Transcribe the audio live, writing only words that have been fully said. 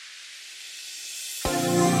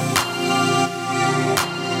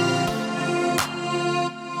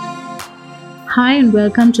Hi and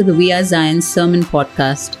welcome to the We Are Zion Sermon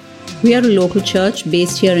Podcast. We are a local church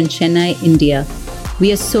based here in Chennai, India.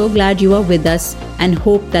 We are so glad you are with us and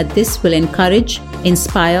hope that this will encourage,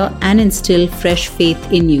 inspire and instill fresh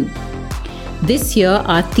faith in you. This year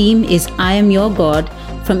our theme is I Am Your God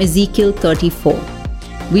from Ezekiel 34.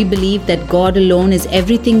 We believe that God alone is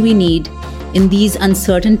everything we need in these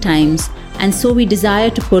uncertain times, and so we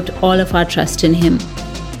desire to put all of our trust in Him.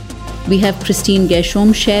 We have Christine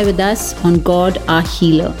Gershom share with us on God, our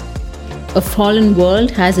healer. A fallen world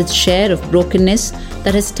has its share of brokenness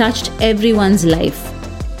that has touched everyone's life.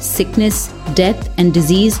 Sickness, death, and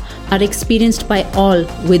disease are experienced by all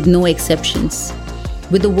with no exceptions.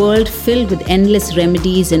 With a world filled with endless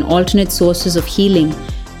remedies and alternate sources of healing,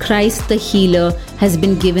 Christ the healer has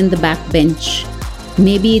been given the backbench.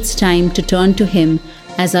 Maybe it's time to turn to Him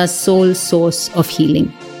as our sole source of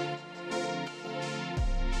healing.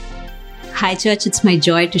 Hi church, it's my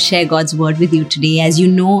joy to share God's word with you today. As you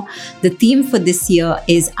know, the theme for this year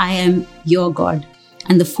is I Am Your God.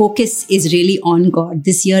 And the focus is really on God.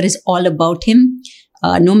 This year is all about Him.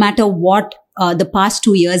 No matter what the past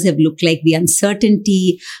 2 years have looked like, the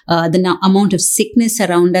uncertainty, the amount of sickness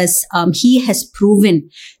around us, He has proven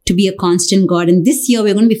to be a constant God. And this year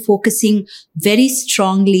we're going to be focusing very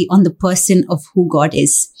strongly on the person of who God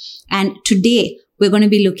is. And today we're going to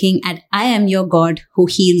be looking at I Am Your God who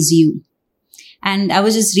heals you. And I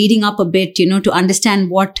was just reading up a bit, to understand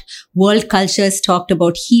what world cultures talked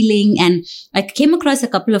about healing. And I came across a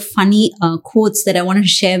couple of funny quotes that I wanted to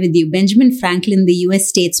share with you. Benjamin Franklin, the US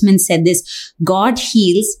statesman, said this: God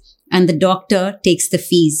heals and the doctor takes the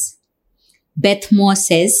fees. Beth Moore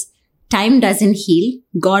says, time doesn't heal,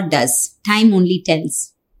 God does. Time only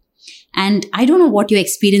tells. And I don't know what your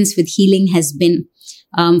experience with healing has been.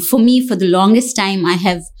 For me, for the longest time, I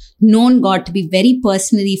have known God to be very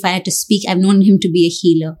personally. If I had to speak, I've known Him to be a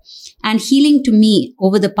healer. And healing to me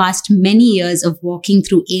over the past many years of walking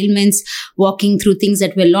through ailments, walking through things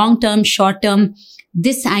that were long-term, short-term,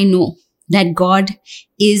 this I know that God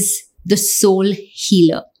is the sole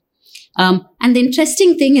healer. And the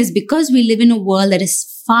interesting thing is, because we live in a world that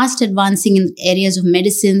is fast advancing in areas of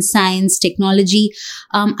medicine, science, technology,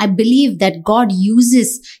 I believe that God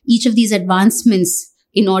uses each of these advancements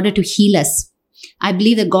in order to heal us. I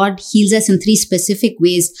believe that God heals us in three specific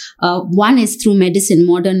ways. One is through medicine,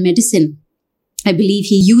 modern medicine. I believe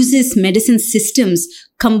He uses medicine systems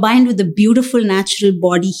combined with the beautiful natural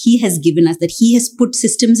body He has given us, that He has put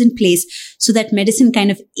systems in place so that medicine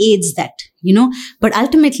kind of aids that, But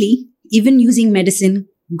ultimately, even using medicine,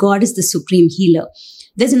 God is the supreme healer.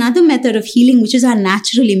 There's another method of healing, which is our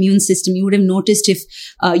natural immune system. You would have noticed if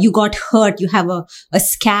you got hurt, you have a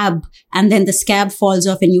scab, and then the scab falls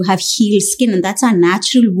off and you have healed skin. And that's our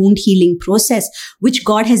natural wound healing process, which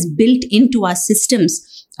God has built into our systems.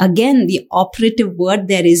 Again, the operative word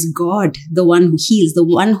there is God, the one who heals, the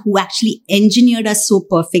one who actually engineered us so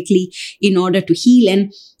perfectly in order to heal.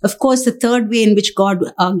 And of course, the third way in which God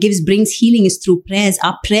brings healing is through prayers.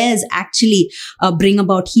 Our prayers actually bring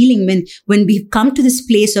about healing. When we've come to this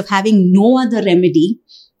place of having no other remedy,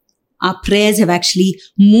 our prayers have actually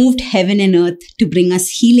moved heaven and earth to bring us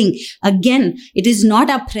healing. Again, it is not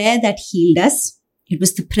our prayer that healed us. It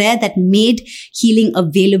was the prayer that made healing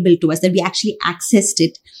available to us, that we actually accessed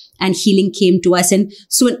it and healing came to us. And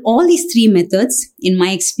so in all these three methods, in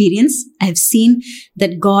my experience, I have seen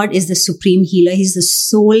that God is the supreme healer. He's the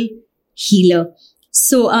sole healer.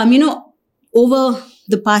 So, over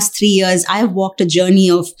the past 3 years, I have walked a journey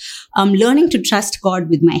of learning to trust God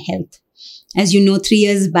with my health. As you know, 3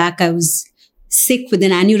 years back, I was sick with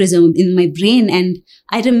an aneurysm in my brain. And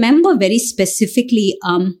I remember very specifically,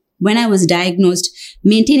 when I was diagnosed,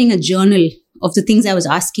 maintaining a journal of the things I was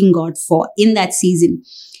asking God for in that season.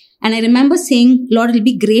 And I remember saying, Lord, it'll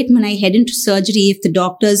be great when I head into surgery if the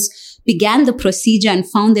doctors began the procedure and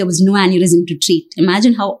found there was no aneurysm to treat.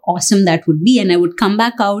 Imagine how awesome that would be. And I would come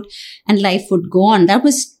back out and life would go on. That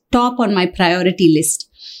was top on my priority list.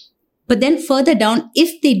 But then further down,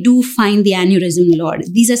 if they do find the aneurysm, Lord,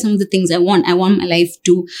 these are some of the things I want. I want my life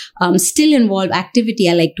to still involve activity.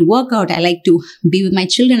 I like to work out. I like to be with my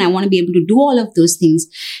children. I want to be able to do all of those things.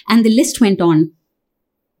 And the list went on.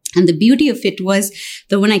 And the beauty of it was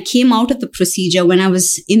that when I came out of the procedure, when I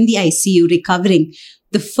was in the ICU recovering,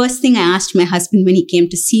 the first thing I asked my husband when he came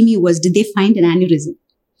to see me was, did they find an aneurysm?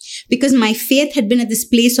 Because my faith had been at this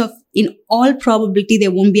place of, in all probability,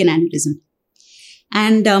 there won't be an aneurysm.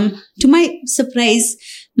 And to my surprise,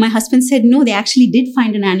 my husband said, no, they actually did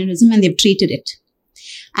find an aneurysm and they've treated it.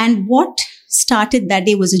 And what started that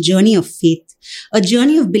day was a journey of faith, a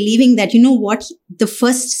journey of believing that, the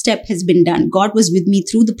first step has been done. God was with me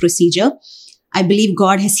through the procedure. I believe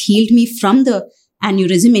God has healed me from the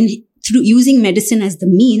aneurysm through using medicine as the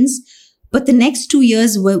means. But the next 2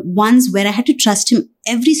 years were ones where I had to trust him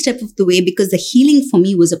every step of the way, because the healing for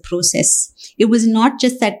me was a process. It was not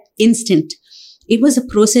just that instant. It was a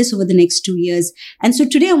process over the next 2 years. And so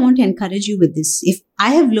today I want to encourage you with this. If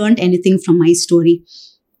I have learned anything from my story,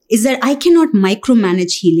 is that I cannot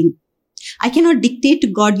micromanage healing. I cannot dictate to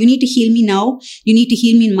God, you need to heal me now. You need to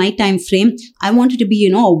heal me in my time frame. I want it to be,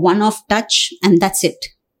 a one-off touch, and that's it.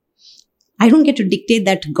 I don't get to dictate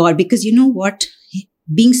that to God, because you know what?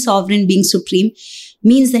 Being sovereign, being supreme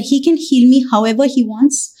means that he can heal me however he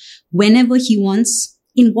wants, whenever he wants,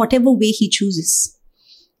 in whatever way he chooses.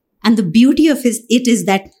 And the beauty of it is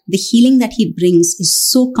that the healing that he brings is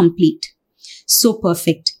so complete, so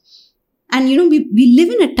perfect. And we live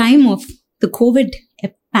in a time of the COVID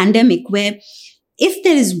pandemic where if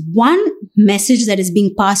there is one message that is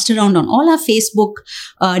being passed around on all our Facebook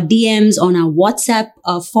DMs, on our WhatsApp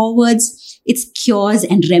forwards, it's cures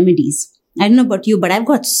and remedies. I don't know about you, but I've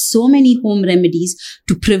got so many home remedies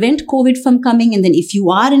to prevent COVID from coming. And then if you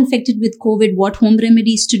are infected with COVID, what home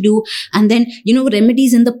remedies to do. And then,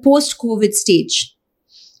 remedies in the post-COVID stage.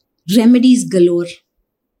 Remedies galore.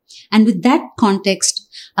 And with that context,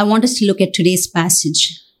 I want us to look at today's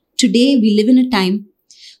passage. Today, we live in a time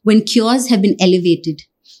when cures have been elevated,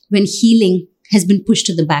 when healing has been pushed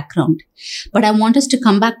to the background. But I want us to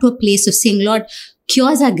come back to a place of saying, Lord,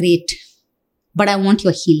 cures are great, but I want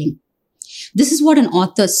your healing. This is what an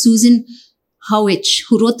author, Susan Howich,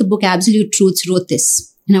 who wrote the book Absolute Truths, wrote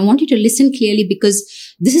this. And I want you to listen clearly,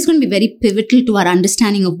 because this is going to be very pivotal to our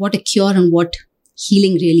understanding of what a cure and what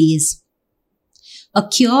healing really is. A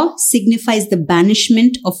cure signifies the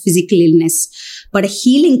banishment of physical illness, but a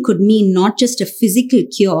healing could mean not just a physical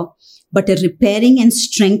cure, but a repairing and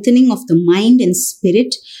strengthening of the mind and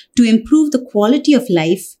spirit to improve the quality of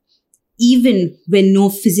life, even when no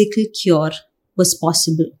physical cure was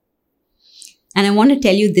possible. And I want to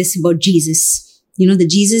tell you this about Jesus. The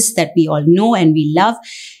Jesus that we all know and we love,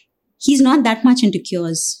 he's not that much into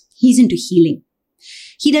cures. He's into healing.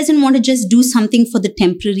 He doesn't want to just do something for the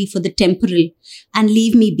temporary, for the temporal, and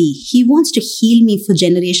leave me be. He wants to heal me for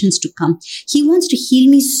generations to come. He wants to heal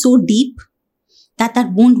me so deep that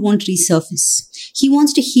won't resurface. He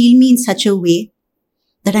wants to heal me in such a way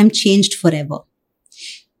that I'm changed forever.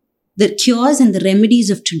 The cures and the remedies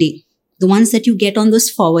of today, the ones that you get on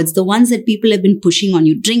those forwards, the ones that people have been pushing on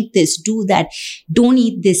you, drink this, do that, don't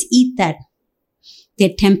eat this, eat that,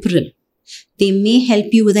 they're temporal. They may help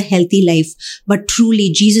you with a healthy life, but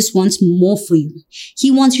truly Jesus wants more for you.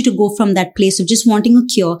 He wants you to go from that place of just wanting a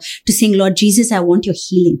cure to saying, Lord Jesus, I want your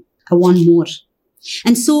healing. I want more.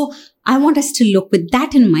 And so I want us to look with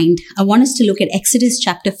that in mind. I want us to look at Exodus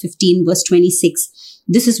chapter 15, verse 26.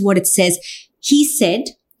 This is what it says. He said,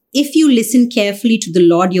 if you listen carefully to the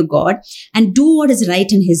Lord your God and do what is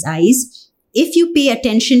right in his eyes, if you pay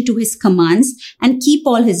attention to his commands and keep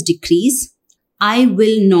all his decrees, I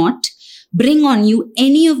will not bring on you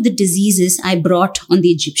any of the diseases I brought on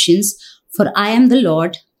the Egyptians, for I am the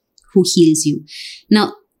Lord who heals you.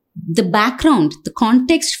 Now, the background, the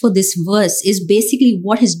context for this verse is basically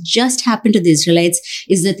what has just happened to the Israelites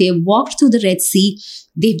is that they have walked through the Red Sea.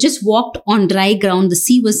 They just walked on dry ground. The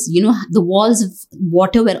sea was, the walls of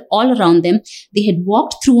water were all around them. They had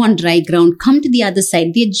walked through on dry ground, come to the other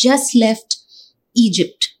side. They had just left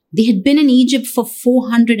Egypt. They had been in Egypt for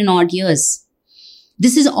 400 and odd years.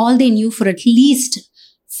 This is all they knew for at least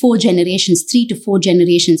 4 generations, 3 to 4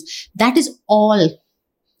 generations. That is all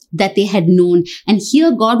that they had known. And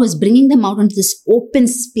here God was bringing them out into this open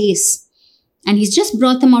space. And he's just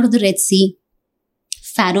brought them out of the Red Sea.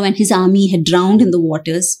 Pharaoh and his army had drowned in the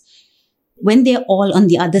waters. When they're all on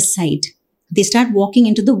the other side, they start walking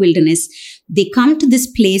into the wilderness. They come to this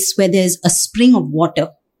place where there's a spring of water.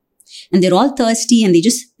 And they're all thirsty, and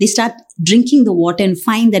they start drinking the water and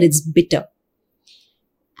find that it's bitter.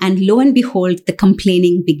 And lo and behold, the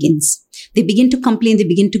complaining begins. They begin to complain, they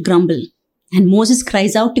begin to grumble. And Moses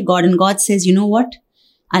cries out to God, and God says, you know what?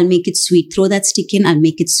 I'll make it sweet. Throw that stick in, I'll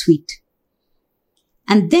make it sweet.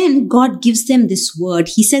 And then God gives them this word.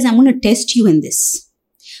 He says, I'm going to test you in this.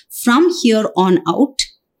 From here on out,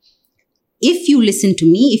 if you listen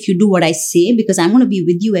to me, if you do what I say, because I'm going to be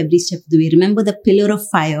with you every step of the way. Remember the pillar of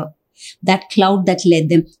fire, that cloud that led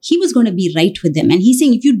them. He was going to be right with them. And he's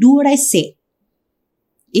saying, if you do what I say,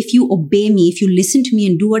 if you obey me, if you listen to me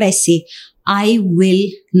and do what I say, I will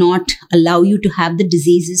not allow you to have the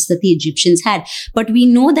diseases that the Egyptians had. But we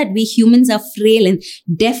know that we humans are frail, and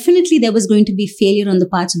definitely there was going to be failure on the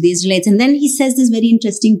parts of the Israelites. And then he says this very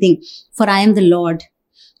interesting thing, for I am the Lord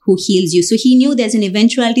who heals you. So he knew there's an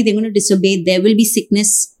eventuality they're going to disobey. There will be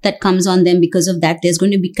sickness that comes on them because of that. There's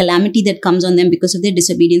going to be calamity that comes on them because of their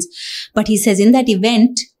disobedience. But he says, in that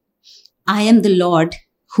event, I am the Lord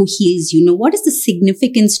who heals you. Now, what is the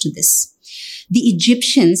significance to this? The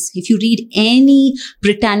Egyptians, if you read any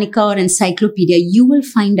Britannica or encyclopedia, you will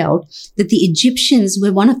find out that the Egyptians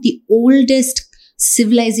were one of the oldest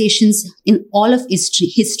civilizations in all of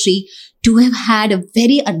history to have had a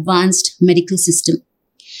very advanced medical system.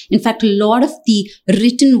 In fact, a lot of the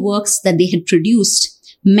written works that they had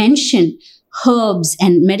produced mention herbs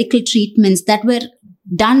and medical treatments that were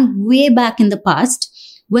done way back in the past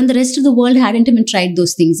when the rest of the world hadn't even tried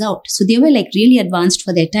those things out. So they were like really advanced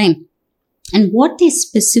for their time. And what they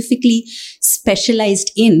specifically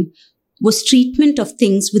specialized in was treatment of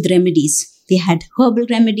things with remedies. They had herbal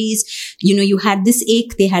remedies. You had this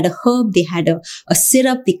ache, they had a herb, they had a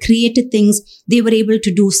syrup, they created things. They were able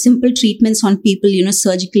to do simple treatments on people,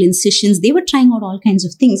 surgical incisions. They were trying out all kinds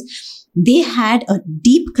of things. They had a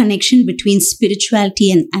deep connection between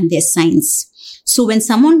spirituality and their science. So when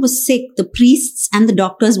someone was sick, the priests and the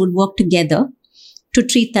doctors would work together to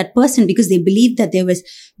treat that person because they believed that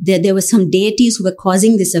there were some deities who were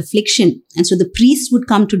causing this affliction. And so the priests would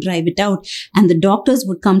come to drive it out and the doctors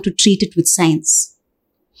would come to treat it with science.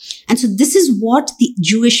 And so this is what the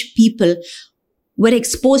Jewish people were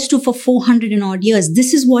exposed to for 400 and odd years.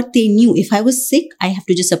 This is what they knew. If I was sick, I have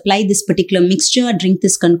to just apply this particular mixture, drink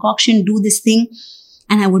this concoction, do this thing,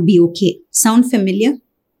 and I would be okay. Sound familiar?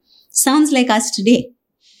 Sounds like us today.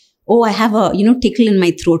 Oh, I have a, tickle in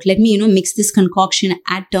my throat. Let me, mix this concoction,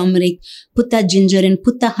 add turmeric, put that ginger in,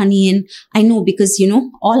 put the honey in. I know because,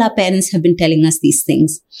 all our parents have been telling us these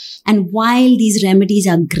things. And while these remedies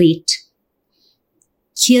are great,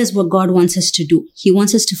 here's what God wants us to do. He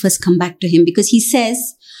wants us to first come back to Him because He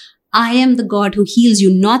says, I am the God who heals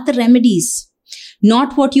you, not the remedies,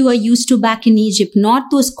 not what you are used to back in Egypt,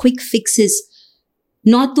 not those quick fixes,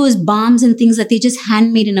 not those balms and things that they just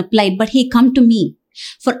handmade and applied, but hey, come to me.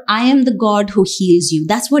 For I am the God who heals you.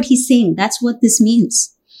 That's what He's saying. That's what this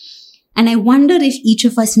means. And I wonder if each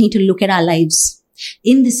of us need to look at our lives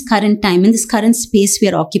in this current time, in this current space we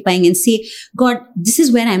are occupying and say, God, this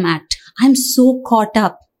is where I'm at. I'm so caught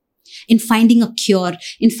up in finding a cure,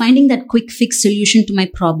 in finding that quick fix solution to my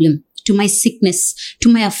problem, to my sickness, to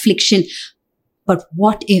my affliction. But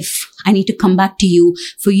what if I need to come back to you,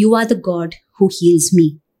 for you are the God who heals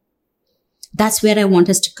me. That's where I want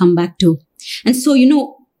us to come back to. And so,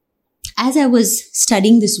 as I was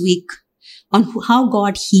studying this week on how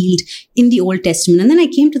God healed in the Old Testament, and then I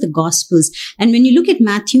came to the Gospels. And when you look at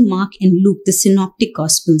Matthew, Mark, and Luke, the synoptic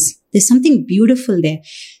Gospels, there's something beautiful there.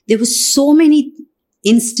 There were so many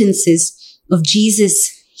instances of Jesus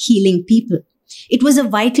healing people. It was a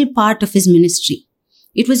vital part of His ministry.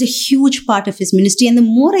 It was a huge part of His ministry. And the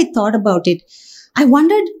more I thought about it, I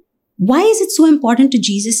wondered, why is it so important to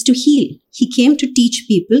Jesus to heal? He came to teach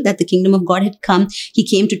people that the kingdom of God had come. He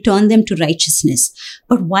came to turn them to righteousness.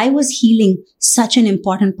 But why was healing such an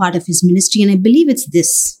important part of His ministry? And I believe it's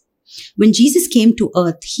this. When Jesus came to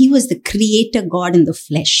earth, He was the creator God in the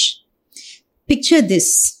flesh. Picture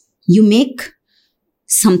this. You make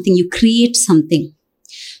something, you create something.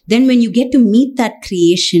 Then when you get to meet that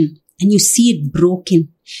creation and you see it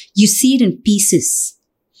broken, you see it in pieces.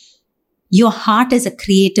 Your heart as a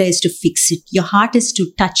creator is to fix it. Your heart is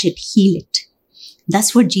to touch it, heal it.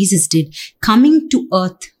 That's what Jesus did. Coming to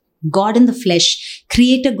earth, God in the flesh,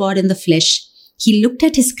 creator God in the flesh, He looked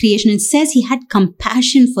at His creation and says He had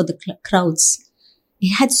compassion for the crowds.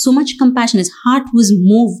 He had so much compassion. His heart was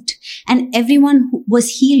moved and everyone who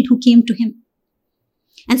was healed who came to Him.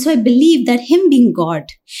 And so I believe that Him being God,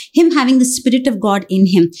 Him having the Spirit of God in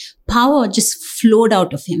Him, power just flowed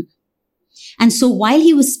out of Him. And so while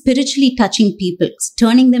He was spiritually touching people,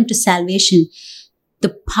 turning them to salvation,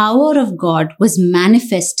 the power of God was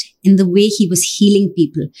manifest in the way He was healing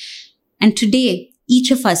people. And today,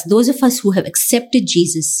 each of us, those of us who have accepted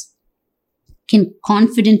Jesus, can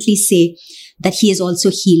confidently say that He has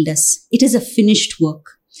also healed us. It is a finished work.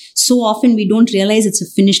 So often we don't realize it's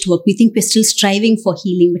a finished work. We think we're still striving for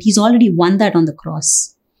healing, but He's already won that on the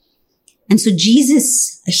cross. And so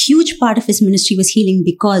Jesus, a huge part of His ministry was healing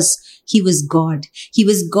because He was God. He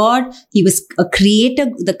was God. He was a creator,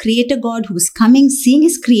 the creator God who was coming, seeing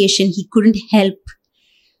His creation. He couldn't help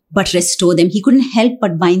but restore them. He couldn't help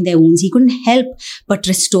but bind their wounds. He couldn't help but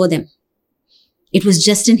restore them. It was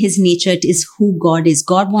just in His nature. It is who God is.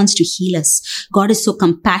 God wants to heal us. God is so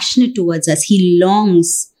compassionate towards us. He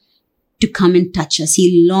longs to come and touch us.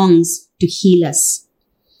 He longs to heal us.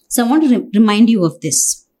 So I want to remind you of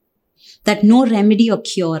this, that no remedy or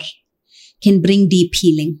cure can bring deep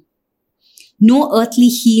healing. No earthly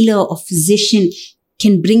healer or physician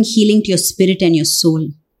can bring healing to your spirit and your soul.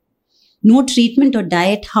 No treatment or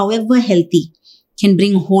diet, however healthy, can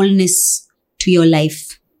bring wholeness to your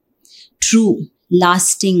life. True,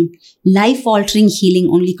 lasting, life-altering healing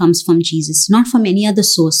only comes from Jesus, not from any other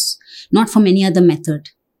source, not from any other method.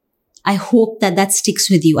 I hope that sticks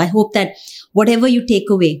with you. I hope that whatever you take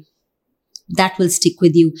away, that will stick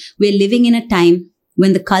with you. We're living in a time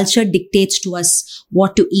when the culture dictates to us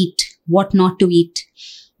what to eat, what not to eat,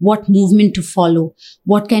 what movement to follow,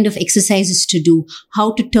 what kind of exercises to do,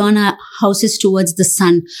 how to turn our houses towards the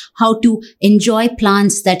sun, how to enjoy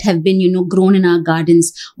plants that have been, grown in our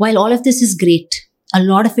gardens. While all of this is great, a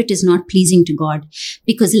lot of it is not pleasing to God,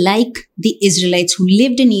 because like the Israelites who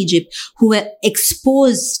lived in Egypt, who were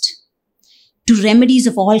exposed to remedies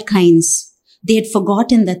of all kinds, they had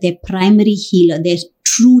forgotten that their primary healer, their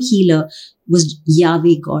true healer, was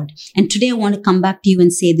Yahweh God. And today I want to come back to you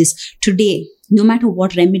and say this. Today, no matter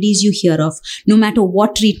what remedies you hear of, no matter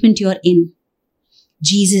what treatment you're in,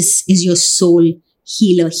 Jesus is your soul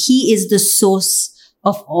healer. He is the source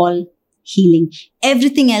of all healing.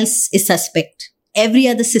 Everything else is suspect. Every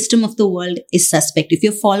other system of the world is suspect. If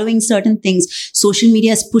you're following certain things, social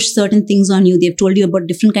media has pushed certain things on you. They've told you about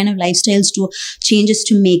different kind of lifestyles changes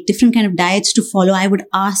to make, different kind of diets to follow. I would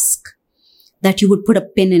ask that you would put a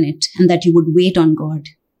pin in it and that you would wait on God.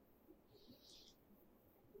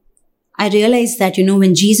 I realized that,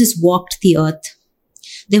 when Jesus walked the earth,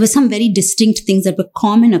 there were some very distinct things that were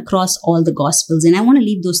common across all the Gospels. And I want to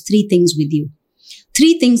leave those 3 things with you.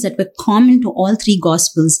 3 things that were common to all 3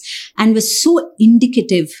 Gospels and were so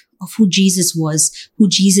indicative of who Jesus was, who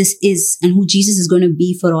Jesus is, and who Jesus is going to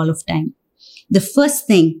be for all of time. The first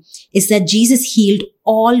thing is that Jesus healed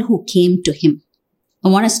all who came to him. I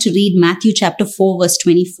want us to read Matthew chapter 4, verse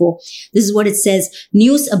 24. This is what it says.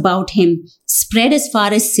 News about him spread as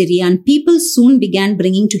far as Syria, and people soon began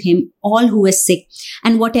bringing to him all who were sick,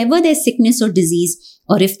 and whatever their sickness or disease,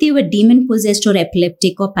 or if they were demon-possessed or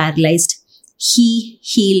epileptic or paralyzed, he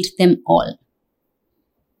healed them all.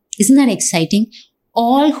 Isn't that exciting?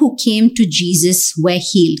 All who came to Jesus were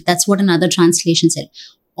healed. That's what another translation said.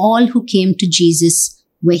 All who came to Jesus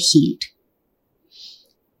were healed.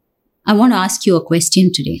 I want to ask you a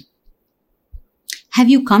question today. Have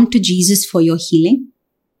you come to Jesus for your healing?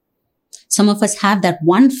 Some of us have that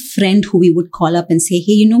one friend who we would call up and say,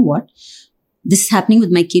 hey, you know what? This is happening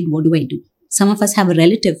with my kid. What do I do? Some of us have a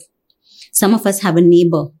relative. Some of us have a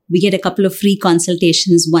neighbor. We get a couple of free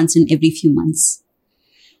consultations once in every few months.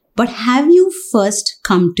 But have you first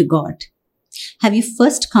come to God? Have you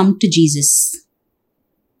first come to Jesus?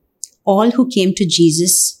 All who came to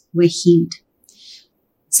Jesus were healed.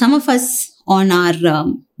 Some of us on our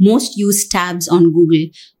most used tabs on Google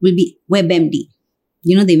will be WebMD.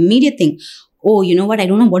 The immediate thing. Oh, you know what? I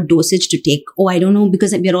don't know what dosage to take. Oh, I don't know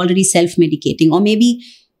because we're already self-medicating. Or maybe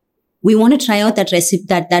we want to try out that recipe,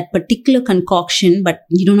 that particular concoction, but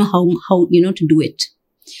you don't know how to do it.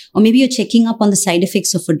 Or maybe you're checking up on the side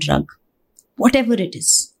effects of a drug. Whatever it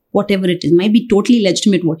is, might be totally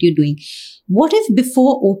legitimate what you're doing. What if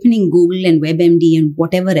before opening Google and WebMD and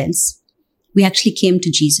whatever else, we actually came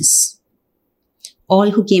to Jesus? All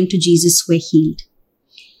who came to Jesus were healed.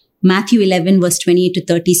 Matthew 11 verse 28 to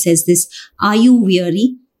 30 says this, are you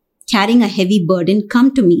weary, carrying a heavy burden?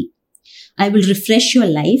 Come to me. I will refresh your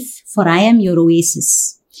life, for I am your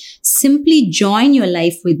oasis. Simply join your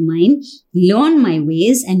life with mine, learn my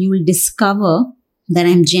ways, and you will discover that I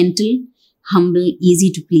am gentle, humble,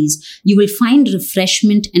 easy to please. You will find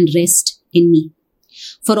refreshment and rest in me.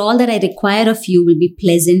 For all that I require of you will be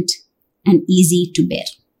pleasant and easy to bear.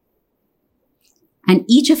 And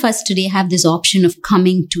each of us today have this option of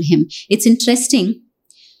coming to him. It's interesting.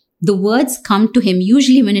 The words come to him,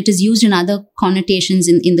 usually when it is used in other connotations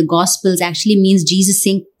in the Gospels, actually means Jesus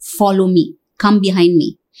saying, follow me, come behind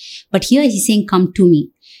me. But here he's saying, come to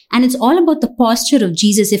me. And it's all about the posture of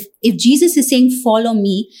Jesus. If Jesus is saying, follow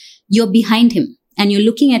me, you're behind him and you're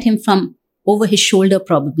looking at him from over his shoulder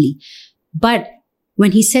probably. But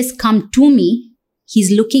when he says, come to me,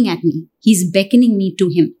 he's looking at me. He's beckoning me to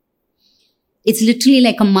him. It's literally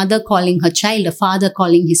like a mother calling her child, a father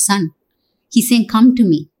calling his son. He's saying, come to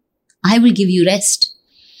me. I will give you rest.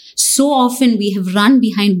 So often we have run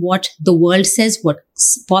behind what the world says, what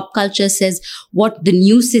pop culture says, what the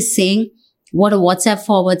news is saying, what a WhatsApp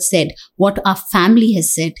forward said, what our family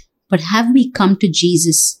has said. But have we come to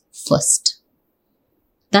Jesus first?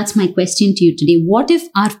 That's my question to you today. What if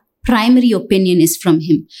our primary opinion is from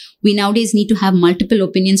him? We nowadays need to have multiple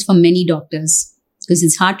opinions from many doctors because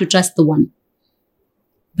it's hard to trust the one.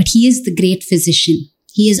 But he is the great physician.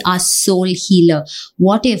 He is our soul healer.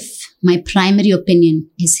 What if my primary opinion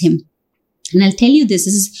is him? And I'll tell you this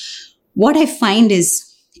is what I find is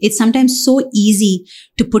it's sometimes so easy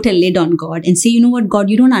to put a lid on God and say, you know what, God,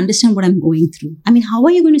 you don't understand what I'm going through. I mean, how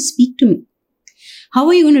are you going to speak to me? How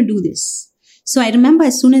are you going to do this? So I remember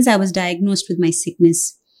as soon as I was diagnosed with my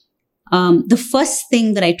sickness, the first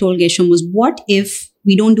thing that I told Geshem was, what if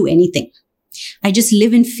we don't do anything? I just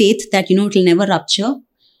live in faith that, it'll never rupture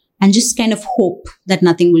and just kind of hope that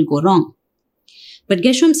nothing will go wrong. But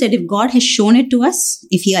Geshem said, if God has shown it to us,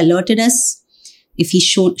 if he alerted us, if he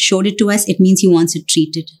showed it to us, it means he wants it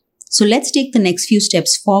treated. So let's take the next few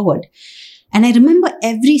steps forward. And I remember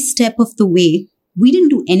every step of the way, we didn't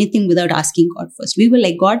do anything without asking God first. We were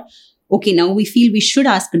like, God, okay, now we feel we should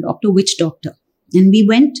ask a doctor. Which doctor? And we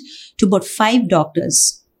went to about 5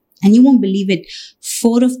 doctors. And you won't believe it.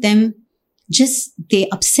 4 of them they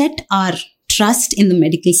upset our trust in the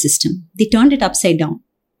medical system. They turned it upside down.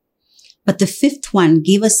 But the 5th one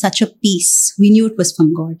gave us such a peace. We knew it was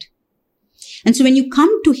from God. And so when you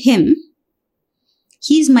come to him,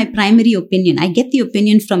 he is my primary opinion. I get the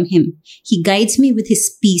opinion from him. He guides me with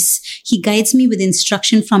his peace. He guides me with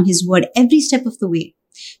instruction from his word every step of the way.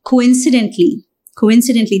 Coincidentally,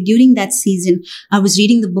 during that season, I was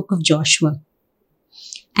reading the book of Joshua.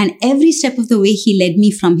 And every step of the way, he led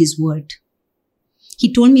me from his word.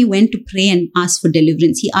 He told me when to pray and ask for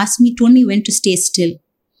deliverance. He told me when to stay still.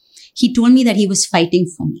 He told me that he was fighting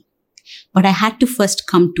for me. But I had to first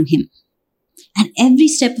come to him. And every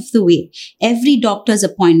step of the way, every doctor's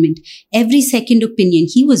appointment, every second opinion,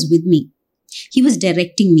 he was with me. He was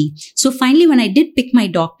directing me. So finally, when I did pick my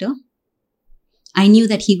doctor, I knew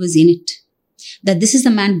that he was in it. That this is the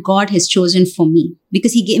man God has chosen for me.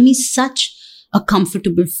 Because he gave me such a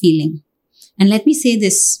comfortable feeling. And let me say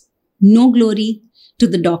this, no glory to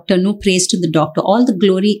the doctor, no praise to the doctor. All the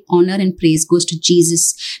glory, honor, and praise goes to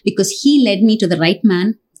Jesus. Because he led me to the right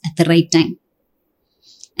man at the right time.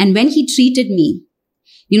 And when he treated me,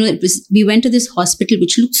 we went to this hospital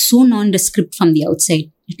which looked so nondescript from the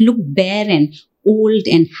outside. It looked bare and old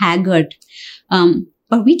and haggard.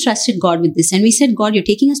 But we trusted God with this. And we said, God, you're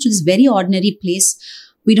taking us to this very ordinary place.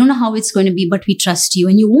 We don't know how it's going to be, but we trust you.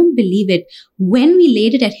 And you won't believe it. When we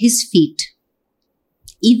laid it at his feet,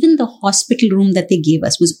 even the hospital room that they gave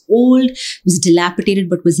us was old, was dilapidated,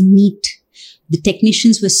 but was neat. The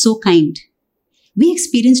technicians were so kind. We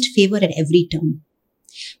experienced favor at every turn.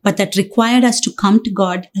 But that required us to come to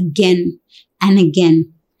God again and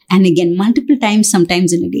again and again, multiple times,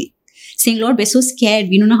 sometimes in a day. Saying, Lord, we're so scared.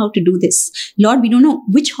 We don't know how to do this. Lord, we don't know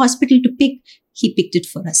which hospital to pick. He picked it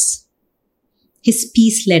for us. His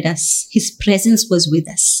peace led us. His presence was with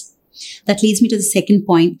us. That leads me to the second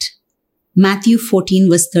point. Matthew 14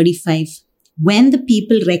 verse 35. When the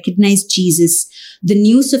people recognized Jesus, the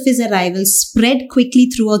news of his arrival spread quickly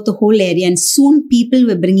throughout the whole area, and soon people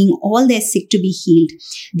were bringing all their sick to be healed.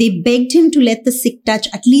 They begged him to let the sick touch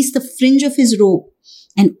at least the fringe of his robe,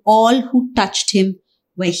 and all who touched him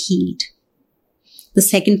were healed. The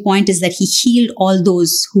second point is that he healed all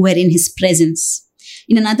those who were in his presence.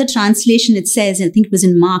 In another translation, it says, I think it was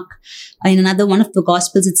in Mark, in another one of the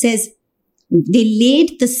Gospels, it says, they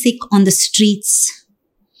laid the sick on the streets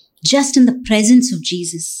just in the presence of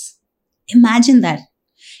Jesus. Imagine that.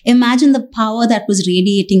 Imagine the power that was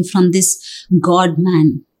radiating from this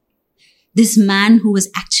God-man. This man who was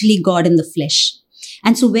actually God in the flesh.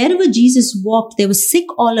 And so wherever Jesus walked, there was sick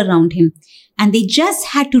all around him. And they just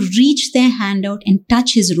had to reach their hand out and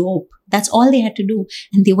touch his robe. That's all they had to do.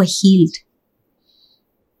 And they were healed.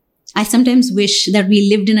 I sometimes wish that we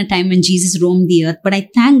lived in a time when Jesus roamed the earth. But I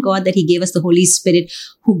thank God that he gave us the Holy Spirit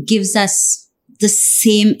who gives us the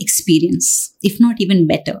same experience, if not even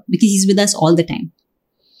better, because he's with us all the time.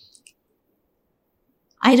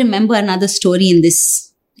 I remember another story in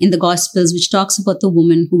the Gospels, which talks about the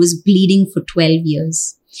woman who was bleeding for 12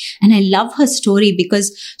 years. And I love her story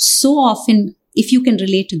because so often, if you can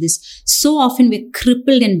relate to this, so often we're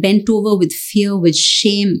crippled and bent over with fear, with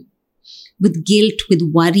shame, with guilt, with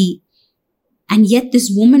worry. And yet this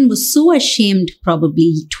woman was so ashamed,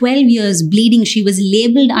 probably 12 years bleeding. She was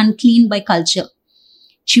labeled unclean by culture.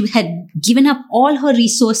 She had given up all her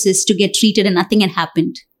resources to get treated and nothing had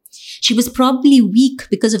happened. She was probably weak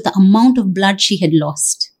because of the amount of blood she had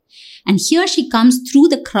lost. And here she comes through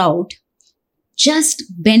the crowd, just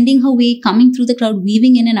bending her way, coming through the crowd,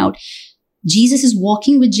 weaving in and out. Jesus is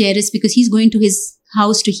walking with Jairus because he's going to his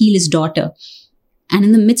house to heal his daughter. And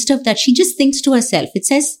in the midst of that, she just thinks to herself, it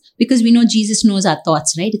says, because we know Jesus knows our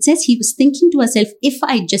thoughts, right? It says he was thinking to herself, if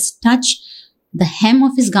I just touch the hem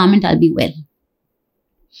of his garment, I'll be well.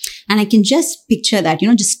 And I can just picture that,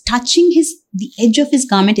 just touching the edge of his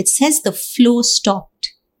garment, it says the flow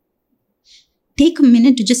stopped. Take a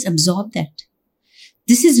minute to just absorb that.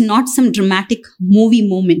 This is not some dramatic movie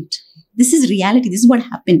moment. This is reality. This is what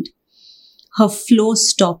happened. Her flow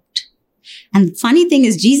stopped. And the funny thing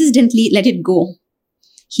is, Jesus didn't let it go.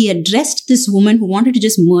 He addressed this woman who wanted to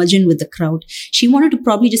just merge in with the crowd. She wanted to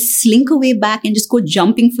probably just slink away back and just go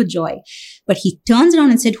jumping for joy. But he turns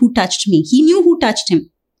around and said, "Who touched me?" He knew who touched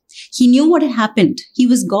him. He knew what had happened. He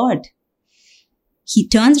was God. He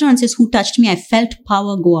turns around and says, "Who touched me? I felt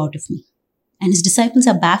power go out of me." And his disciples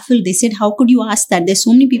are baffled. They said, "How could you ask that? There's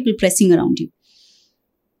so many people pressing around you."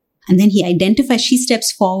 And then he identifies, she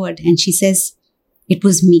steps forward and she says, "It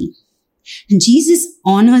was me." And Jesus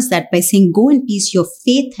honors that by saying, "Go in peace, your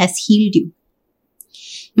faith has healed you."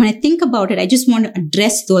 When I think about it, I just want to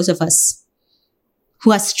address those of us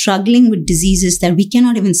who are struggling with diseases that we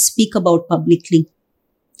cannot even speak about publicly.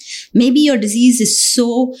 Maybe your disease is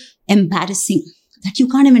so embarrassing that you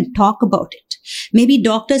can't even talk about it. Maybe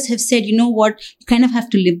doctors have said, "You know what, you kind of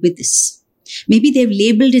have to live with this." Maybe they've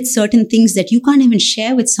labeled it certain things that you can't even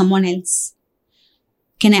share with someone else.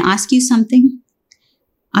 Can I ask you something?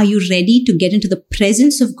 Are you ready to get into the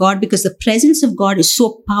presence of God? Because the presence of God is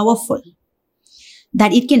so powerful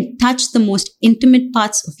that it can touch the most intimate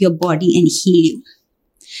parts of your body and heal you.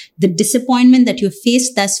 The disappointment that you have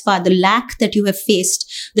faced thus far, the lack that you have faced,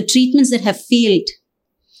 the treatments that have failed,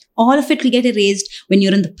 all of it will get erased when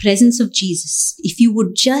you're in the presence of Jesus. If you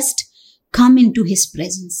would just come into his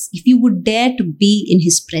presence, if you would dare to be in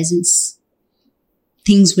his presence,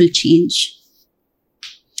 things will change.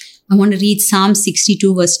 I want to read Psalm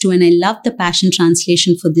 62 verse 2, and I love the Passion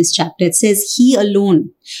Translation for this chapter. It says, "He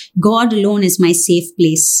alone, God alone is my safe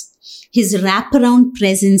place. His wraparound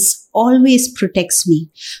presence always protects me,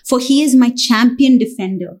 for he is my champion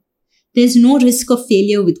defender. There's no risk of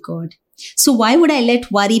failure with God. So why would I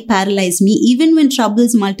let worry paralyze me even when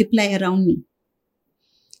troubles multiply around me?"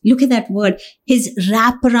 Look at that word, his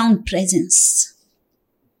wraparound presence.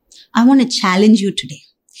 I want to challenge you today.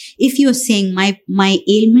 If you're saying my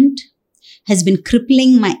ailment has been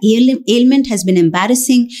crippling, my ailment has been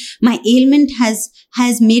embarrassing, my ailment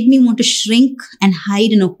has made me want to shrink and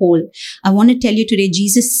hide in a hole, I want to tell you today,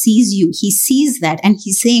 Jesus sees you. He sees that and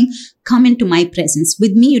he's saying, "Come into my presence.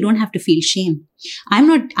 With me, you don't have to feel shame. I'm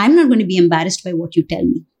not going to be embarrassed by what you tell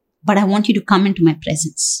me, but I want you to come into my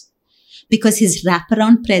presence." Because his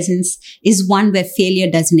wraparound presence is one where failure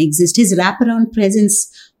doesn't exist. His wraparound presence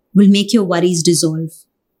will make your worries dissolve.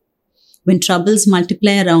 When troubles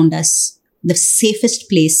multiply around us, the safest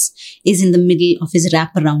place is in the middle of his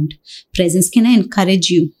wraparound presence. Can I encourage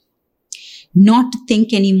you not to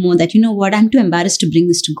think anymore that, "You know what, I'm too embarrassed to bring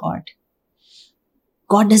this to God.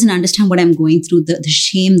 God doesn't understand what I'm going through, the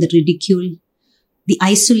shame, the ridicule, the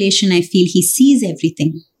isolation I feel." He sees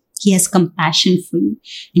everything. He has compassion for you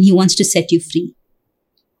and he wants to set you free.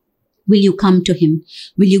 Will you come to him?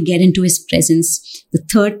 Will you get into his presence? The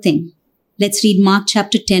third thing, let's read Mark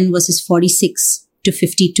chapter 10 verses 46 to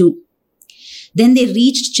 52. Then they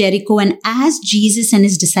reached Jericho, and as Jesus and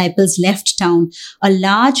his disciples left town, a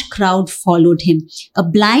large crowd followed him. A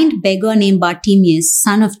blind beggar named Bartimaeus,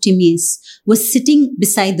 son of Timaeus, was sitting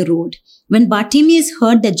beside the road. When Bartimaeus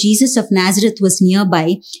heard that Jesus of Nazareth was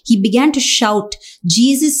nearby, he began to shout,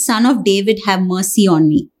 "Jesus, son of David, have mercy on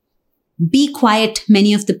me." "Be quiet,"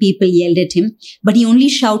 many of the people yelled at him, but he only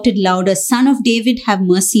shouted louder, "Son of David, have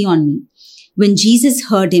mercy on me." When Jesus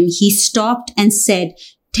heard him, he stopped and said,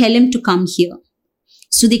 "Tell him to come here."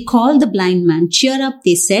 So they called the blind man. "Cheer up,"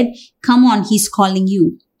 they said. "Come on, he's calling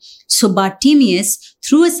you." So Bartimaeus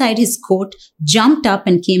threw aside his coat, jumped up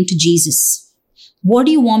and came to Jesus. "What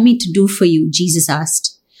do you want me to do for you?" Jesus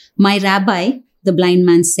asked. "My rabbi," the blind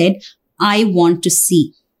man said, "I want to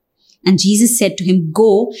see." And Jesus said to him,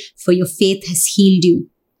 "Go, for your faith has healed you."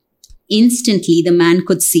 Instantly the man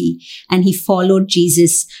could see and he followed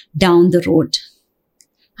Jesus down the road.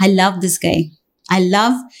 I love this guy. I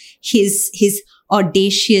love his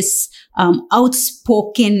audacious,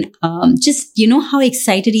 outspoken, how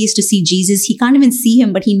excited he is to see Jesus. He can't even see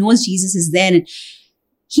him, but he knows Jesus is there. And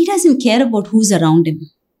he doesn't care about who's around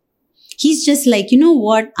him. He's just like, "You know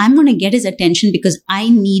what? I'm going to get his attention because I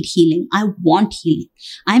need healing. I want healing.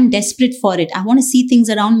 I'm desperate for it. I want to see things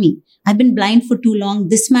around me. I've been blind for too long.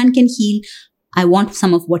 This man can heal. I want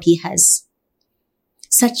some of what he has."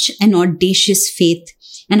 Such an audacious faith.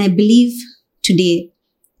 And I believe today,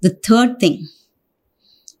 the third thing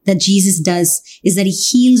that Jesus does is that he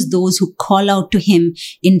heals those who call out to him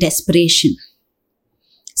in desperation.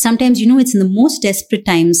 Sometimes, it's in the most desperate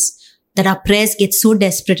times that our prayers get so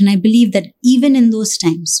desperate. And I believe that even in those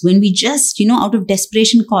times, when we just, out of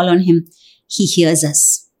desperation call on him, he hears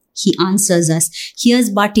us. He answers us. Here's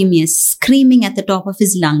Bartimaeus screaming at the top of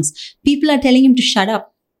his lungs. People are telling him to shut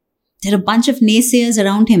up. There are a bunch of naysayers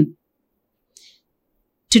around him.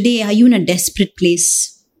 Today, are you in a desperate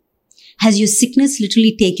place? Has your sickness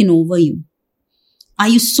literally taken over you? Are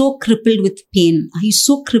you so crippled with pain? Are you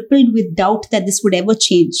so crippled with doubt that this would ever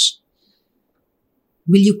change?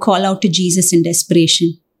 Will you call out to Jesus in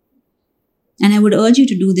desperation? And I would urge you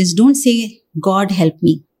to do this. Don't say, God help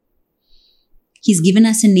me. He's given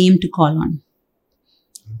us a name to call on.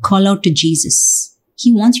 Call out to Jesus.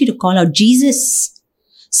 He wants you to call out Jesus,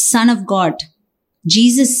 Son of God.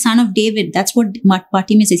 Jesus, Son of David. That's what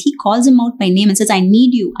Bartimaeus says. He calls him out by name and says, I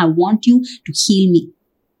need you. I want you to heal me.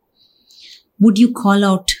 Would you call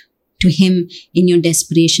out to him in your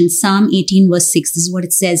desperation? Psalm 18 verse 6. This is what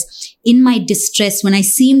it says. In my distress, when I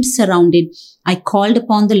seemed surrounded, I called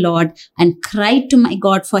upon the Lord and cried to my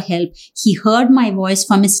God for help. He heard my voice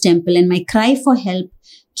from his temple, and my cry for help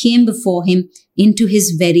came before him into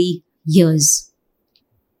his very ears.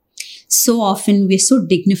 So often we're so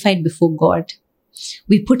dignified before God.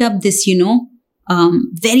 We put up this,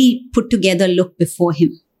 very put together look before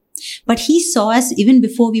him. But he saw us even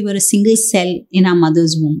before we were a single cell in our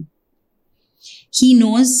mother's womb. He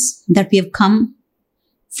knows that we have come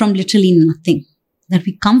from literally nothing. That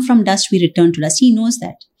we come from dust, we return to dust. He knows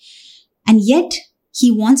that. And yet,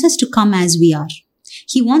 he wants us to come as we are.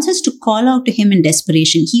 He wants us to call out to him in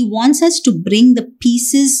desperation. He wants us to bring the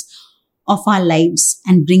pieces of our lives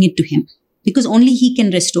and bring it to him, because only he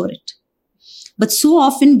can restore it. But so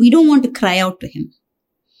often, we don't want to cry out to him.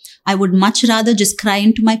 I would much rather just cry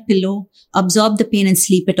into my pillow, absorb the pain and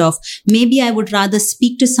sleep it off. Maybe I would rather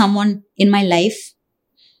speak to someone in my life,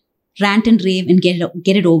 rant and rave and get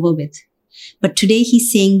it over with. But today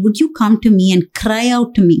he's saying, would you come to me and cry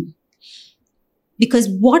out to me? Because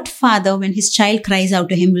what father, when his child cries out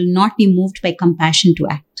to him, will not be moved by compassion to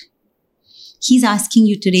act? He's asking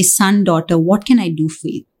you today, son, daughter, what can I do for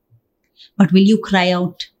you? But will you cry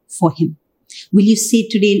out for him? Will you say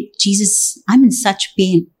today, Jesus, I'm in such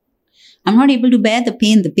pain. I'm not able to bear the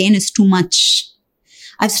pain. The pain is too much.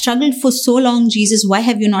 I've struggled for so long, Jesus. Why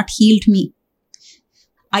have you not healed me?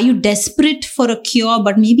 Are you desperate for a cure?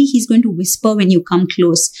 But maybe he's going to whisper when you come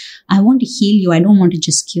close, I want to heal you. I don't want to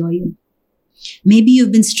just cure you. Maybe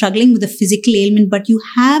you've been struggling with a physical ailment, but you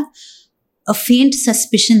have a faint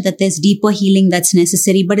suspicion that there's deeper healing that's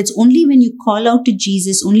necessary. But it's only when you call out to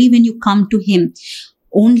Jesus, only when you come to him,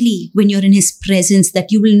 only when you're in his presence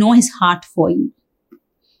that you will know his heart for you.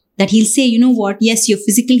 That he'll say, you know what? Yes, your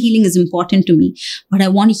physical healing is important to me, but I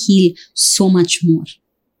want to heal so much more.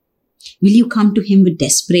 Will you come to him with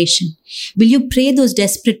desperation? Will you pray those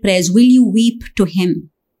desperate prayers? Will you weep to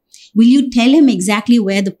him? Will you tell him exactly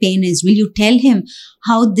where the pain is? Will you tell him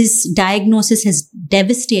how this diagnosis has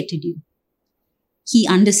devastated you? He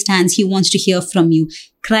understands. He wants to hear from you.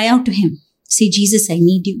 Cry out to him. Say, Jesus, I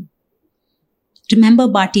need you. Remember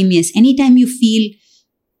Bartimaeus, anytime you feel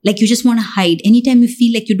like you just want to hide, anytime you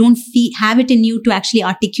feel like you don't have it in you to actually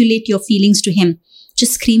articulate your feelings to him,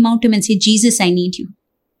 just scream out to him and say, Jesus, I need you.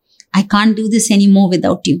 I can't do this anymore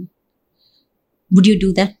without you. Would you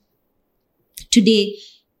do that? Today,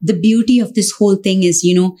 the beauty of this whole thing is,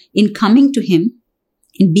 in coming to him,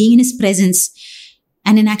 in being in his presence,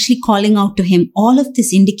 and in actually calling out to him, all of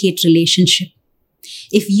this indicate relationship.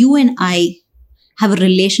 If you and I have a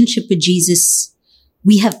relationship with Jesus,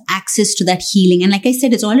 we have access to that healing. And like I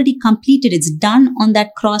said, it's already completed. It's done on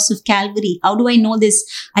that cross of Calvary. How do I know this?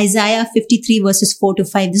 Isaiah 53 verses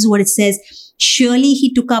 4-5. This is what it says. Surely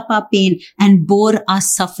he took up our pain and bore our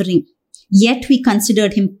suffering. Yet we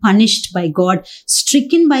considered him punished by God,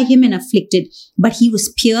 stricken by him and afflicted. But he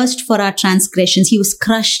was pierced for our transgressions. He was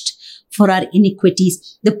crushed for our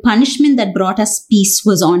iniquities. The punishment that brought us peace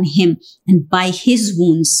was on him, and by his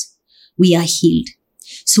wounds we are healed.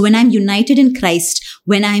 So when I'm united in Christ,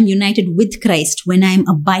 when I'm united with Christ, when I'm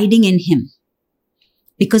abiding in him,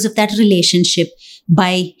 because of that relationship,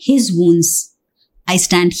 by his wounds, I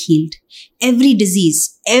stand healed. Every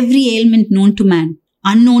disease, every ailment known to man,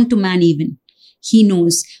 unknown to man even, he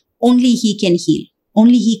knows. Only he can heal.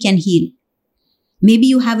 Only he can heal. Maybe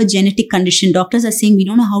you have a genetic condition. Doctors are saying we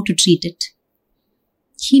don't know how to treat it.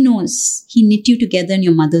 He knows. He knit you together in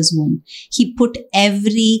your mother's womb. He put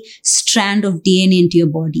every strand of DNA into your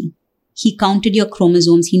body. He counted your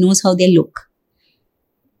chromosomes. He knows how they look.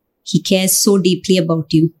 He cares so deeply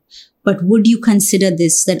about you. But would you consider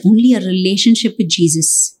this, that only a relationship with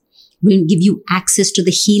Jesus will give you access to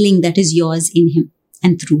the healing that is yours in him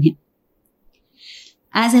and through him?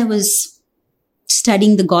 As I was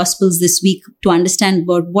studying the Gospels this week to understand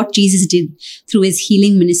about what Jesus did through his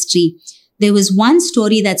healing ministry, there was one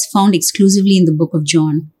story that's found exclusively in the book of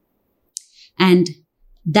John. And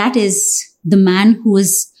that is the man who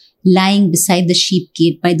was lying beside the sheep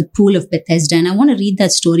gate by the pool of Bethesda. And I want to read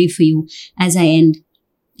that story for you as I end.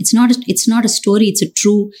 It's not a story, it's a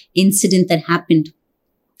true incident that happened.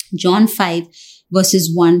 John 5,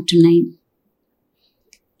 verses 1 to 9.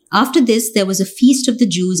 After this, there was a feast of the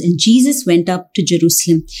Jews, and Jesus went up to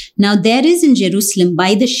Jerusalem. Now there is in Jerusalem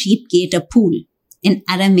by the sheep gate a pool, in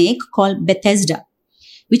Aramaic called Bethesda,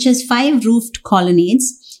 which has 5 roofed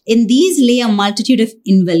colonnades. In these lay a multitude of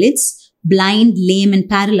invalids, blind, lame, and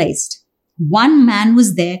paralyzed. One man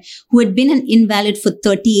was there who had been an invalid for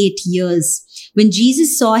 38 years. When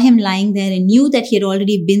Jesus saw him lying there and knew that he had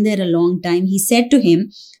already been there a long time, he said to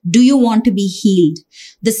him, "Do you want to be healed?"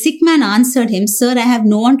 The sick man answered him, "Sir, I have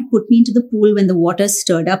no one to put me into the pool when the water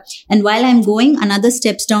stirred up, and while I am going, another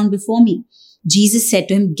steps down before me." Jesus said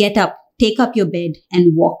to him, "Get up, take up your bed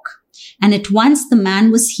and walk." And at once the man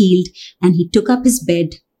was healed, and he took up his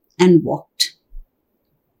bed and walked.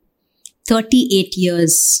 38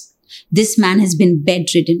 years, this man has been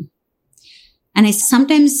bedridden. And I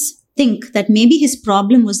sometimes think that maybe his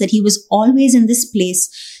problem was that he was always in this place,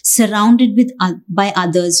 surrounded by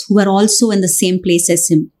others who were also in the same place as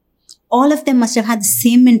him. All of them must have had the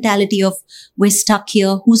same mentality of, we're stuck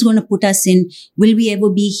here, who's going to put us in? Will we ever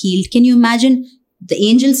be healed? Can you imagine? The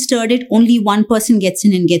angel stirred it, only one person gets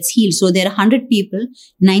in and gets healed. So there are 100 people,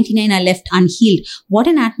 99 are left unhealed. What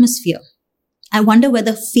an atmosphere. I wonder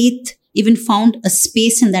whether faith even found a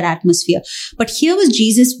space in that atmosphere. But here was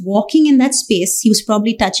Jesus walking in that space. He was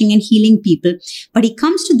probably touching and healing people. But he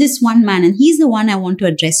comes to this one man, and he's the one I want to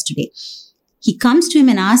address today. He comes to him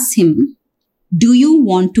and asks him, "Do you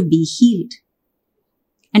want to be healed?"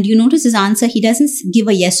 And you notice his answer, he doesn't give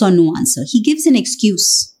a yes or no answer. He gives an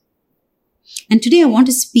excuse. And today I want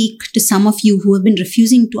to speak to some of you who have been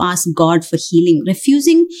refusing to ask God for healing,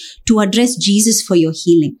 refusing to address Jesus for your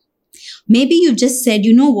healing. Maybe you've just said,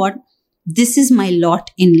 you know what? This is my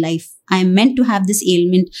lot in life. I am meant to have this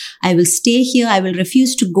ailment. I will stay here. I will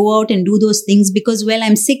refuse to go out and do those things because, well,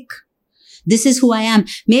 I'm sick. This is who I am.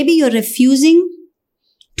 Maybe you're refusing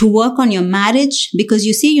to work on your marriage because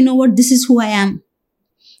you say, you know what? This is who I am.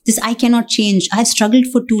 This I cannot change. I've struggled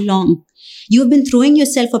for too long. You have been throwing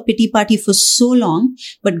yourself a pity party for so long,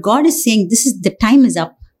 but God is saying, the time is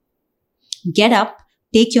up. Get up,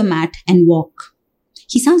 take your mat and walk.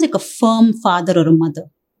 He sounds like a firm father or a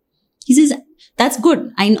mother. He says, that's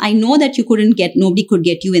good. I know that nobody could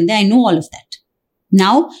get you in there. I know all of that.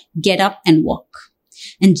 Now get up and walk.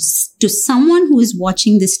 And to someone who is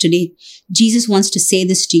watching this today, Jesus wants to say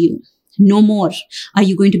this to you. No more are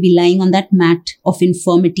you going to be lying on that mat of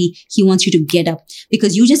infirmity. He wants you to get up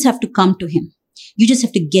because you just have to come to him. You just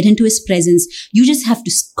have to get into his presence. You just have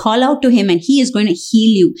to call out to him and he is going to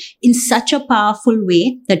heal you in such a powerful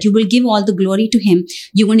way that you will give all the glory to him.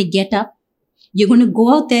 You're going to get up. You're going to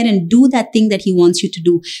go out there and do that thing that he wants you to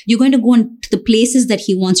do. You're going to go into the places that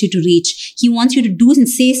he wants you to reach. He wants you to do and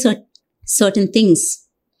say certain things.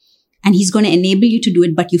 And he's going to enable you to do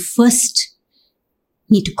it. But you first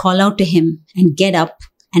need to call out to him and get up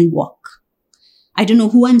and walk. I don't know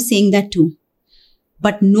who I'm saying that to.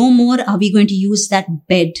 But no more are we going to use that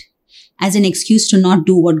bed as an excuse to not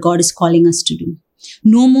do what God is calling us to do.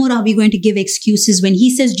 No more are we going to give excuses when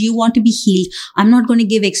he says, do you want to be healed? I'm not going to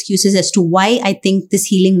give excuses as to why I think this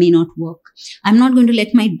healing may not work. I'm not going to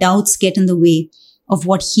let my doubts get in the way of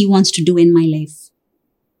what he wants to do in my life.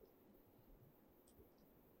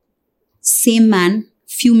 Same man,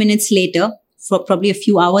 few minutes later, probably a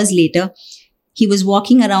few hours later, he was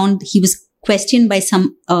walking around. He was questioned by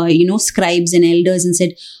some, scribes and elders and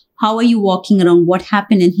said, how are you walking around? What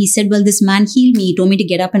happened? And he said, well, this man healed me. He told me to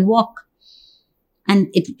get up and walk. And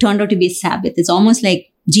it turned out to be a Sabbath. It's almost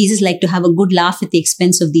like Jesus liked to have a good laugh at the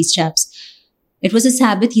expense of these chaps. It was a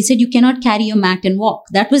Sabbath. He said, you cannot carry your mat and walk.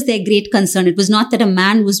 That was their great concern. It was not that a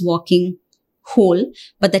man was walking whole,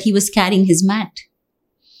 but that he was carrying his mat.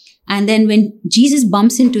 And then when Jesus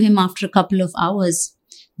bumps into him after a couple of hours,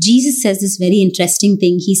 Jesus says this very interesting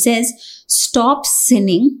thing. He says, stop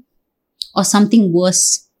sinning or something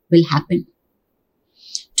worse will happen.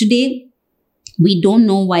 Today, we don't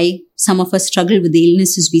know why some of us struggle with the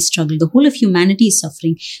illnesses we struggle. The whole of humanity is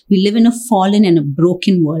suffering. We live in a fallen and a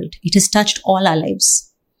broken world. It has touched all our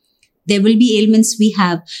lives. There will be ailments we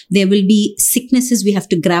have. There will be sicknesses we have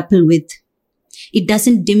to grapple with. It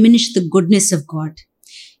doesn't diminish the goodness of God.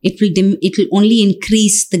 It will only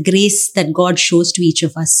increase the grace that God shows to each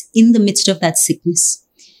of us in the midst of that sickness.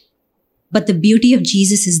 But the beauty of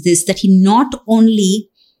Jesus is this, that he not only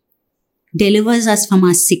delivers us from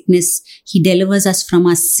our sickness, he delivers us from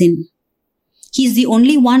our sin. He is the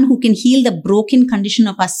only one who can heal the broken condition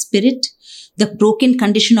of our spirit, the broken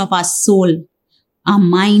condition of our soul, our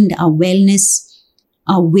mind, our wellness,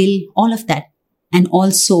 our will, all of that, and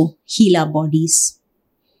also heal our bodies.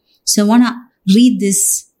 So I want to read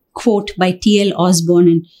this quote by T.L. Osborne,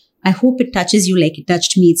 and I hope it touches you like it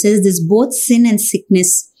touched me. It says this: both sin and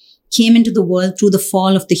sickness came into the world through the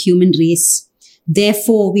fall of the human race.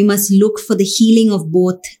 Therefore, we must look for the healing of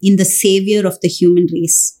both in the Savior of the human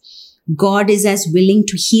race. God is as willing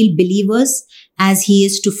to heal believers as He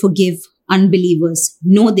is to forgive unbelievers.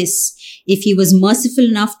 Know this: if He was merciful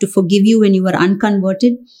enough to forgive you when you were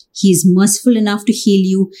unconverted, He is merciful enough to heal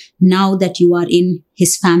you now that you are in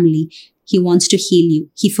His family. He wants to heal you.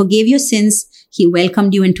 He forgave your sins. He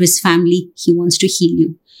welcomed you into His family. He wants to heal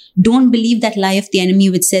you. Don't believe that lie of the enemy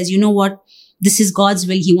which says, you know what? This is God's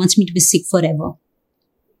will. He wants me to be sick forever.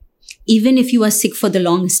 Even if you are sick for the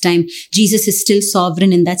longest time, Jesus is still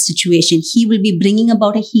sovereign in that situation. He will be bringing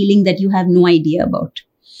about a healing that you have no idea about.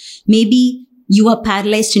 Maybe you are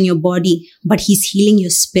paralyzed in your body, but He's healing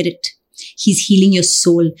your spirit. He's healing your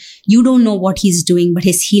soul. You don't know what He's doing, but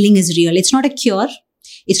His healing is real. It's not a cure.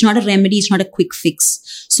 It's not a remedy. It's not a quick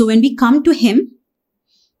fix. So when we come to Him,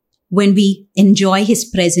 when we enjoy His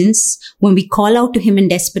presence, when we call out to Him in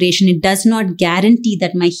desperation, it does not guarantee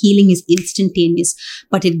that my healing is instantaneous,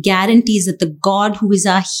 but it guarantees that the God who is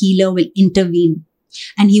our healer will intervene.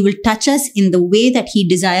 And He will touch us in the way that He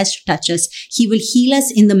desires to touch us. He will heal us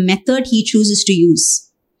in the method He chooses to use.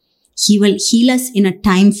 He will heal us in a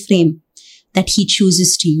time frame that He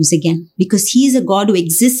chooses to use again. Because He is a God who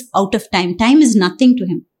exists out of time. Time is nothing to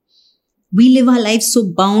Him. We live our lives so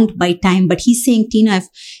bound by time. But He's saying, Tina,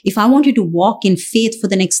 if I want you to walk in faith for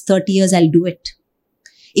the next 30 years, I'll do it.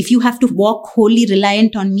 If you have to walk wholly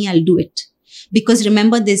reliant on me, I'll do it. Because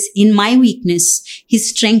remember this, in my weakness, His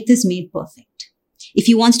strength is made perfect. If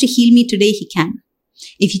He wants to heal me today, He can.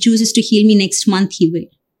 If He chooses to heal me next month, He will.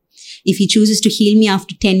 If He chooses to heal me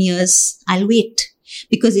after 10 years, I'll wait.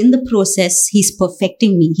 Because in the process, He's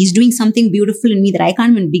perfecting me. He's doing something beautiful in me that I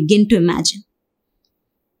can't even begin to imagine.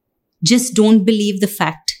 Just don't believe the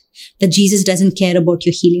fact that Jesus doesn't care about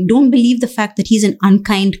your healing. Don't believe the fact that He's an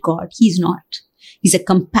unkind God. He's not. He's a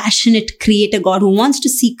compassionate creator God who wants to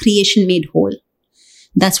see creation made whole.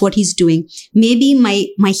 That's what He's doing. Maybe my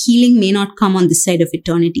healing may not come on this side of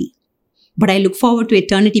eternity, but I look forward to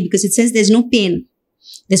eternity because it says there's no pain,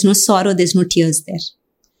 there's no sorrow, there's no tears there.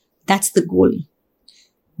 That's the goal.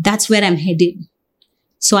 That's where I'm headed.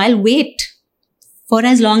 So I'll wait for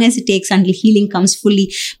as long as it takes until healing comes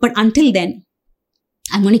fully. But until then,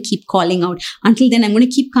 I'm going to keep calling out. Until then, I'm going to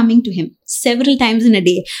keep coming to Him several times in a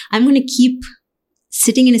day. I'm going to keep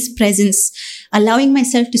sitting in His presence, allowing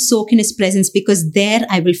myself to soak in His presence, because there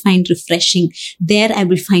I will find refreshing. There I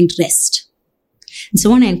will find rest. And so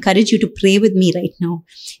I want to encourage you to pray with me right now.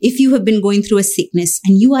 If you have been going through a sickness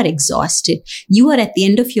and you are exhausted, you are at the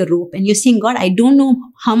end of your rope and you're saying, God, I don't know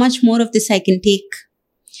how much more of this I can take.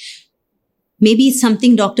 Maybe it's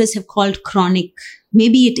something doctors have called chronic.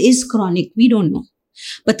 Maybe it is chronic. We don't know.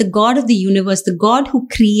 But the God of the universe, the God who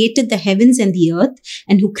created the heavens and the earth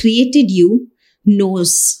and who created you,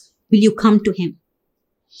 knows. Will you come to Him?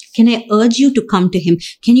 Can I urge you to come to Him?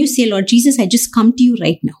 Can you say, Lord Jesus, I just come to you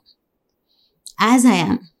right now. As I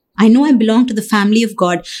am. I know I belong to the family of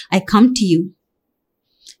God. I come to you.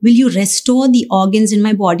 Will you restore the organs in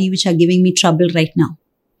my body which are giving me trouble right now?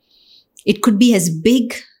 It could be as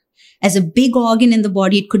big as a big organ in the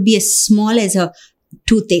body. It could be as small as a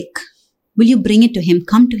toothache. Will you bring it to Him?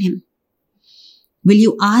 Come to Him. Will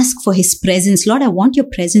you ask for His presence? Lord, I want your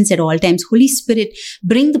presence at all times. Holy Spirit,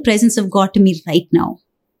 bring the presence of God to me right now.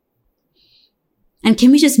 And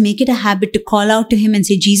can we just make it a habit to call out to Him and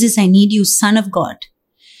say, Jesus, I need you, Son of God.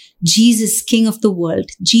 Jesus, King of the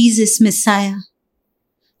world. Jesus, Messiah.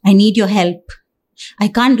 I need your help. I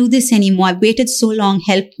can't do this anymore. I've waited so long.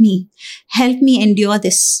 Help me. Help me endure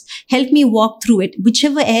this. Help me walk through it.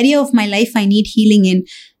 Whichever area of my life I need healing in,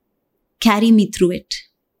 carry me through it.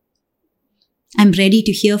 I'm ready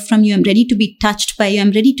to hear from you. I'm ready to be touched by you.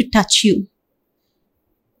 I'm ready to touch you.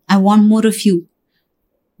 I want more of you.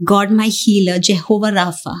 God, my healer, Jehovah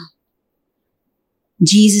Rapha.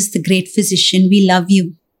 Jesus, the great physician, we love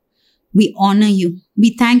you. We honor you.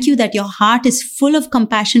 We thank you that your heart is full of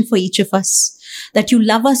compassion for each of us, that you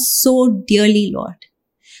love us so dearly, Lord.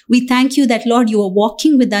 We thank you that, Lord, you are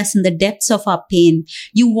walking with us in the depths of our pain.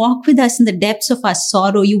 You walk with us in the depths of our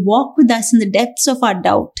sorrow. You walk with us in the depths of our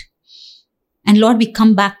doubt. And Lord, we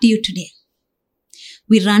come back to you today.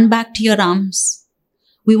 We run back to your arms.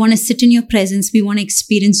 We want to sit in your presence. We want to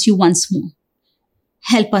experience you once more.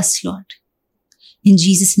 Help us, Lord. In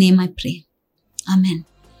Jesus' name I pray. Amen.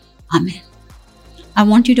 Amen. I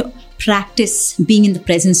want you to practice being in the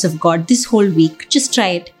presence of God this whole week. Just try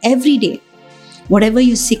it every day. Whatever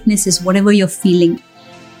your sickness is, whatever you're feeling,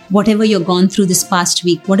 whatever you've gone through this past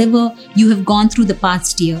week, whatever you have gone through the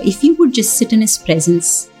past year, if you would just sit in His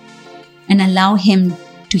presence and allow Him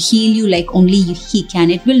to heal you like only He can.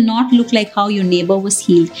 It will not look like how your neighbor was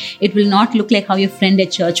healed. It will not look like how your friend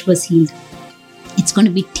at church was healed. It's going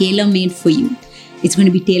to be tailor-made for you. It's going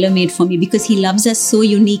to be tailor-made for me because He loves us so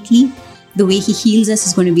uniquely. The way He heals us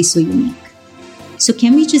is going to be so unique. So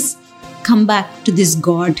can we just come back to this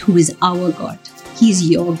God who is our God? He's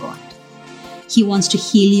your God. He wants to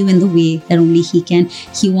heal you in the way that only He can.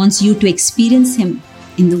 He wants you to experience Him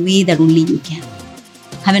in the way that only you can.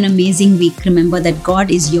 Have an amazing week. Remember that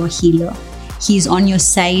God is your healer. He is on your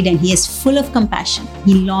side and He is full of compassion.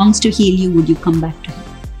 He longs to heal you. Would you come back to Him?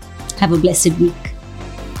 Have a blessed week.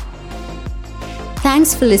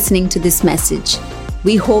 Thanks for listening to this message.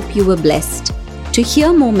 We hope you were blessed. To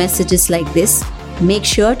hear more messages like this, make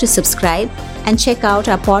sure to subscribe and check out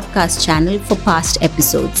our podcast channel for past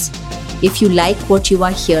episodes. If you like what you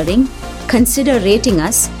are hearing, consider rating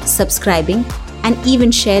us, subscribing, and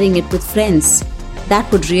even sharing it with friends.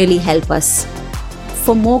 That would really help us.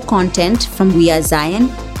 For more content from We Are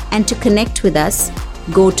Zion and to connect with us,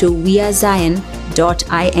 go to wearezion.in.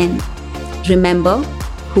 Remember,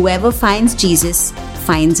 whoever finds Jesus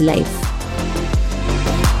finds life.